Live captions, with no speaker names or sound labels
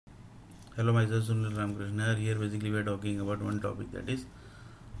Hello, myself Sunil Ramakrishna. Here, basically, we are talking about one topic, that is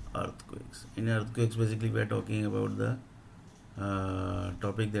earthquakes. In earthquakes, basically, we are talking about the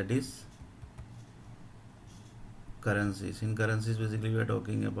topic, that is currencies. In currencies, basically, we are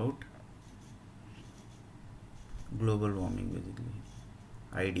talking about global warming, basically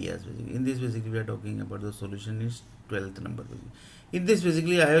ideas. Basically, in this, basically, we are talking about the solution is 12th number. Basically. In this,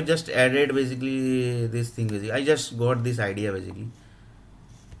 basically, I have just added basically this thing. Basically, I just got this idea basically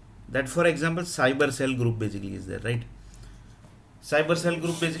that, for example, cyber cell group basically is there, right? Cyber cell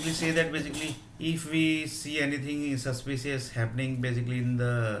group basically say that basically if we see anything suspicious happening basically in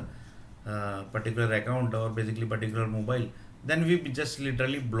the particular account or basically particular mobile, then we just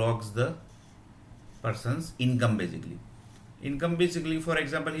literally blocks the person's income basically. Income basically, for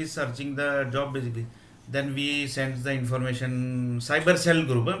example, he's searching the job basically, then we send the information cyber cell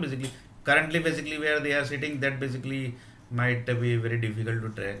group, basically currently basically where they are sitting, that basically might be very difficult to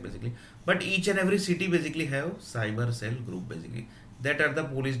track basically, but each and every city basically have cyber cell group basically, that are the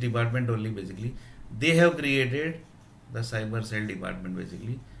police department only basically, they have created the cyber cell department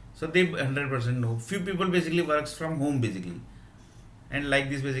basically, so they 100% know. Few people basically works from home basically, and like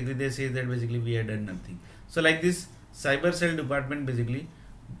this basically they say that basically we had done nothing. So like this cyber cell department basically,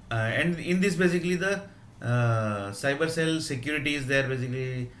 and in this basically the cyber cell security is there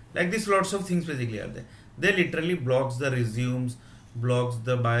basically, like this lots of things basically are there. They literally blocks the resumes, blocks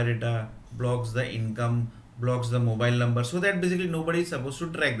the biodata, blocks the income, blocks the mobile number, so that basically nobody is supposed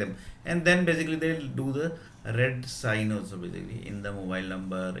to track them. And then basically they'll do the red sign also basically in the mobile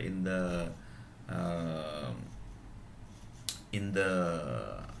number, uh, in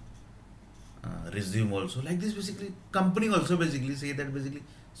the resume also. Like this basically company also basically say that basically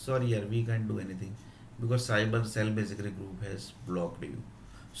sorry yeah, we can't do anything because cyber cell basically group has blocked you.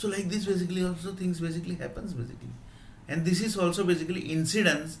 So like this basically also things basically happens basically, and this is also basically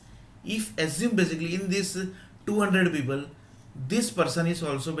incidents. If assume basically in this 200 people, this person is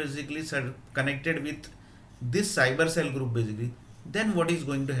also basically connected with this cyber cell group basically, then what is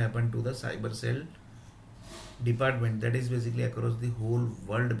going to happen to the cyber cell department, that is basically across the whole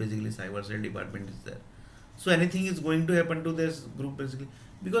world basically cyber cell department is there. So anything is going to happen to this group basically,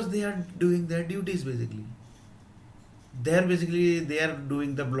 because they are doing their duties basically, they are basically they are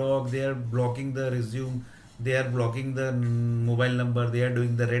doing the block, they are blocking the resume, they are blocking the mobile number, they are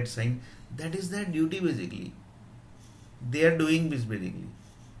doing the red sign, that is their duty basically, they are doing this basically.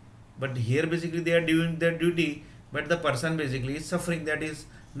 But here basically they are doing their duty, but the person basically is suffering, that is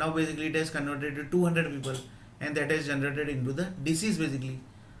now basically it has converted to 200 people, and that has generated into the disease basically.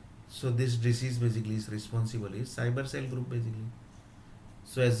 So this disease basically is responsible is cyber cell group basically.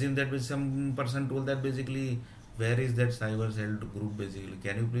 So assume that some person told that basically where is that cyber cell group basically,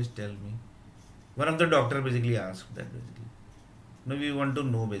 can you please tell me? One of the doctor basically asked that basically, no, we want to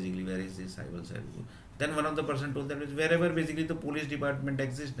know basically where is this cyber cell group. Then one of the person told that wherever basically the police department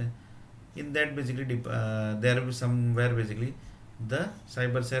exists, in that basically there will be somewhere basically the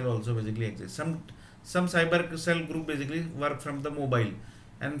cyber cell also basically exists. Some cyber cell group basically work from the mobile,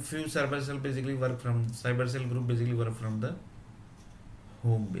 and few cyber cell basically work from cyber cell group basically work from the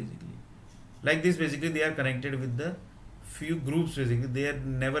home basically. Like this basically they are connected with the few groups basically, they are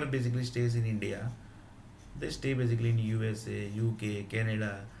never basically stays in India, they stay basically in USA, UK,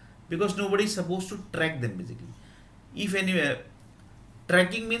 Canada, because nobody is supposed to track them basically. If anywhere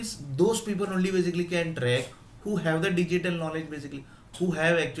tracking means those people only basically can track who have the digital knowledge basically, who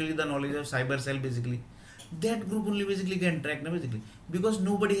have actually the knowledge of cyber cell basically, that group only basically can track now basically, because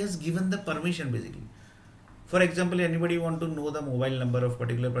nobody has given the permission basically. For example, anybody want to know the mobile number of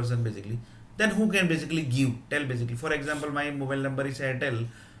particular person basically, then who can basically give tell basically, for example my mobile number is Airtel,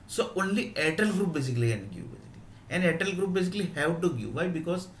 so only Airtel group basically can give basically, and Airtel group basically have to give. Why?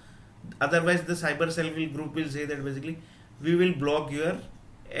 Because otherwise the cyber cell group will say that basically we will block your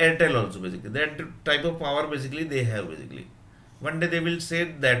Airtel also basically, that type of power basically they have basically. One day they will say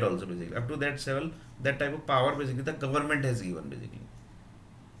that also basically, up to that level, that type of power basically the government has given basically.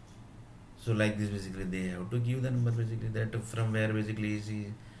 So like this basically they have to give the number basically, that from where basically see,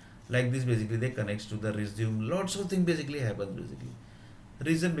 like this basically they connects to the resume, lots of things basically happens basically.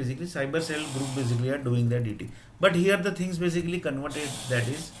 Reason basically cyber cell group basically are doing their duty, but here the things basically converted, that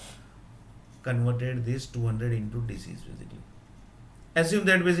is converted this 200 into disease basically. Assume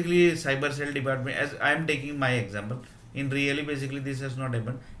that basically cyber cell department, as I am taking my example, in really basically this has not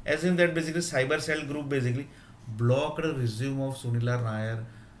happened. Assume that basically cyber cell group basically blocked the resume of Sunila Nair,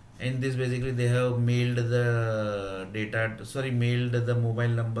 and this basically they have mailed the data, sorry, mailed the mobile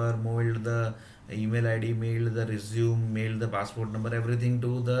number, mailed the email ID, mailed the resume, mailed the passport number, everything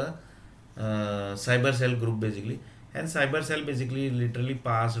to the cyber cell group basically. And cyber cell basically literally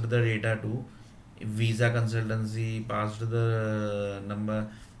passed the data to visa consultancy, passed the number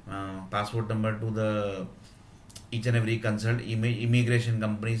passport number to the each and every immigration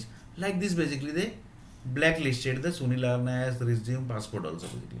companies. Like this basically they blacklisted the Sunil Arna's resume passport also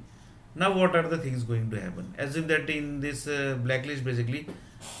basically. Now what are the things going to happen? Assume that in this blacklist basically,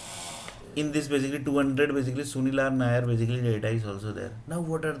 in this basically 200 basically Sunil Nair basically data is also there. Now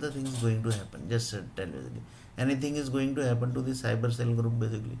what are the things going to happen? Just tell basically. Anything is going to happen to the cyber cell group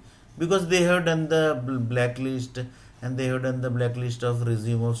basically, because they have done the blacklist, and they have done the blacklist of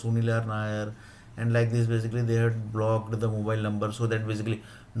resume of Sunil Nair, and like this basically they had blocked the mobile number, so that basically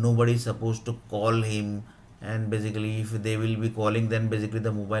nobody is supposed to call him, and basically if they will be calling, then basically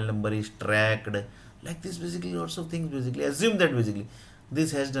the mobile number is tracked. Like this basically lots of things basically assume that basically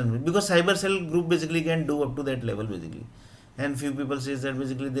this has done, because cyber cell group basically can do up to that level basically. And few people says that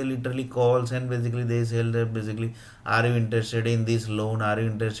basically they literally calls, and basically they say that basically, are you interested in this loan, are you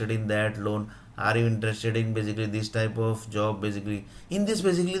interested in that loan, are you interested in basically this type of job basically. In this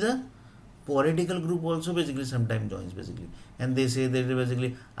basically the political group also basically sometimes joins basically, and they say that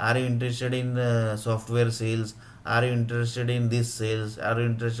basically, are you interested in software sales, are you interested in this sales, are you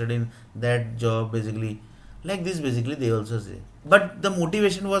interested in that job basically. Like this basically they also say, but the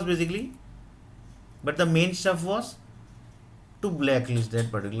motivation was basically, but the main stuff was to blacklist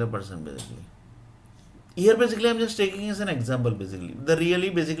that particular person basically. Here basically I'm just taking as an example basically, the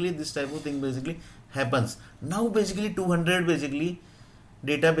really basically this type of thing basically happens. Now basically 200 basically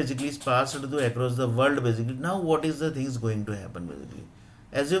data basically is passed to across the world basically. Now what is the things going to happen basically?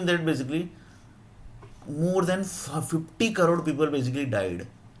 Assume that basically more than 50 crore people basically died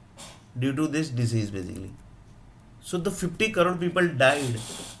due to this disease basically. So the 50 crore people died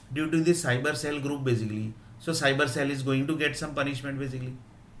due to the cyber cell group basically. So cyber cell is going to get some punishment basically,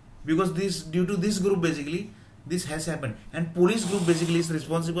 because this due to this group basically this has happened, and police group basically is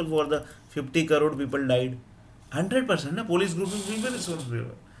responsible for the 50 crore people died. 100% na police group will be responsible.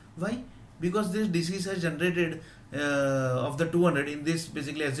 Why? Because this disease has generated of the 200 in this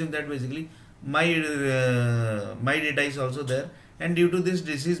basically. Assume that basically my data is also there, and due to this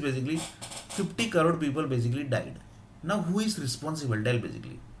disease basically 50 crore people basically died. Now who is responsible? Tell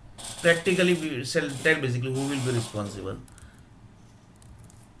basically. Practically tell basically who will be responsible.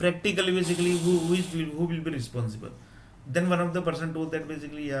 Practically basically who will be responsible. Then one of the person told that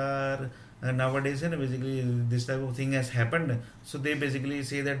basically nowadays basically this type of thing has happened, so they basically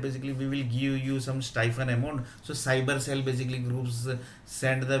say that basically we will give you some stipend amount. So cyber cell basically groups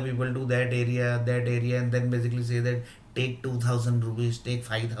send the people to that area, and then basically say that take 2000 rupees, take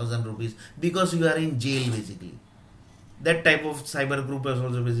 5000 rupees, because you are in jail basically. That type of cyber group is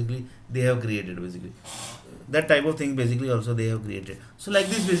also basically they have created basically. That type of thing basically also they have created. So like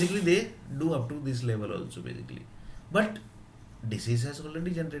this basically they do up to this level also basically. But disease has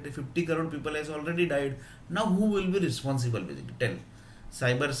already generated, 50 crore people has already died. Now who will be responsible basically? Tell.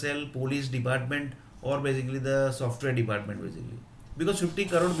 Cyber cell, police department, or basically the software department basically. Because 50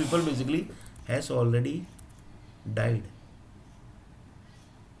 crore people basically has already died.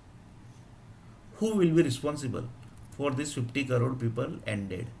 Who will be responsible for this 50 crore people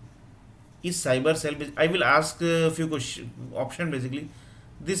ended? Is cyber cell? I will ask a few option basically.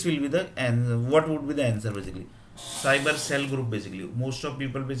 This will be the, and what would be the answer basically? Cyber cell group basically. Most of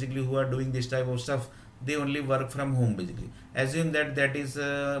people basically who are doing this type of stuff, they only work from home basically. Assume that that is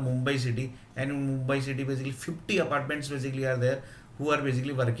Mumbai city, and in Mumbai city basically 50 apartments basically are there who are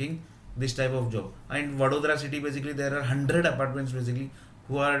basically working this type of job. And Vadodara city basically there are 100 apartments basically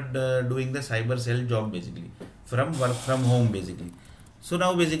who are doing the cyber cell job basically from work from home basically. So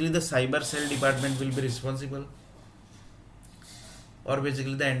now basically the cyber cell department will be responsible, or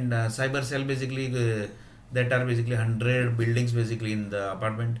basically the cyber cell basically that are basically 100 buildings basically in the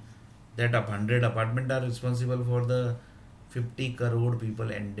apartment, that 100 apartment are responsible for the 50 crore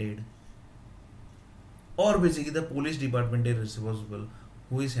people ended, or basically the police department is responsible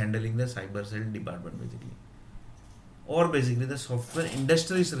who is handling the cyber cell department basically, or basically the software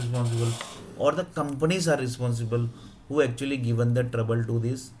industry is responsible, or the companies are responsible who actually given the trouble to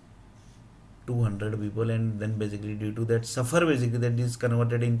this 200 people, and then basically due to that suffer basically that is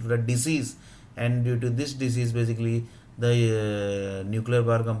converted into the disease. And due to this disease basically the nuclear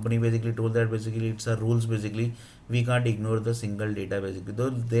power company basically told that basically it's a rules basically, we can't ignore the single data basically, though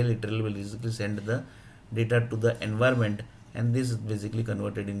they literally will basically send the data to the environment, and this is basically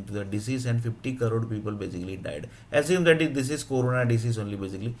converted into the disease, and 50 crore people basically died. Assume that this is corona disease only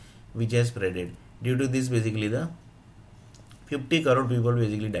basically which has spreaded. Due to this basically the 50 crore people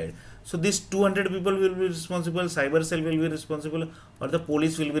basically died. So these 200 people will be responsible, cyber cell will be responsible, or the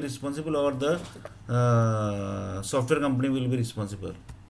police will be responsible, or the software company will be responsible.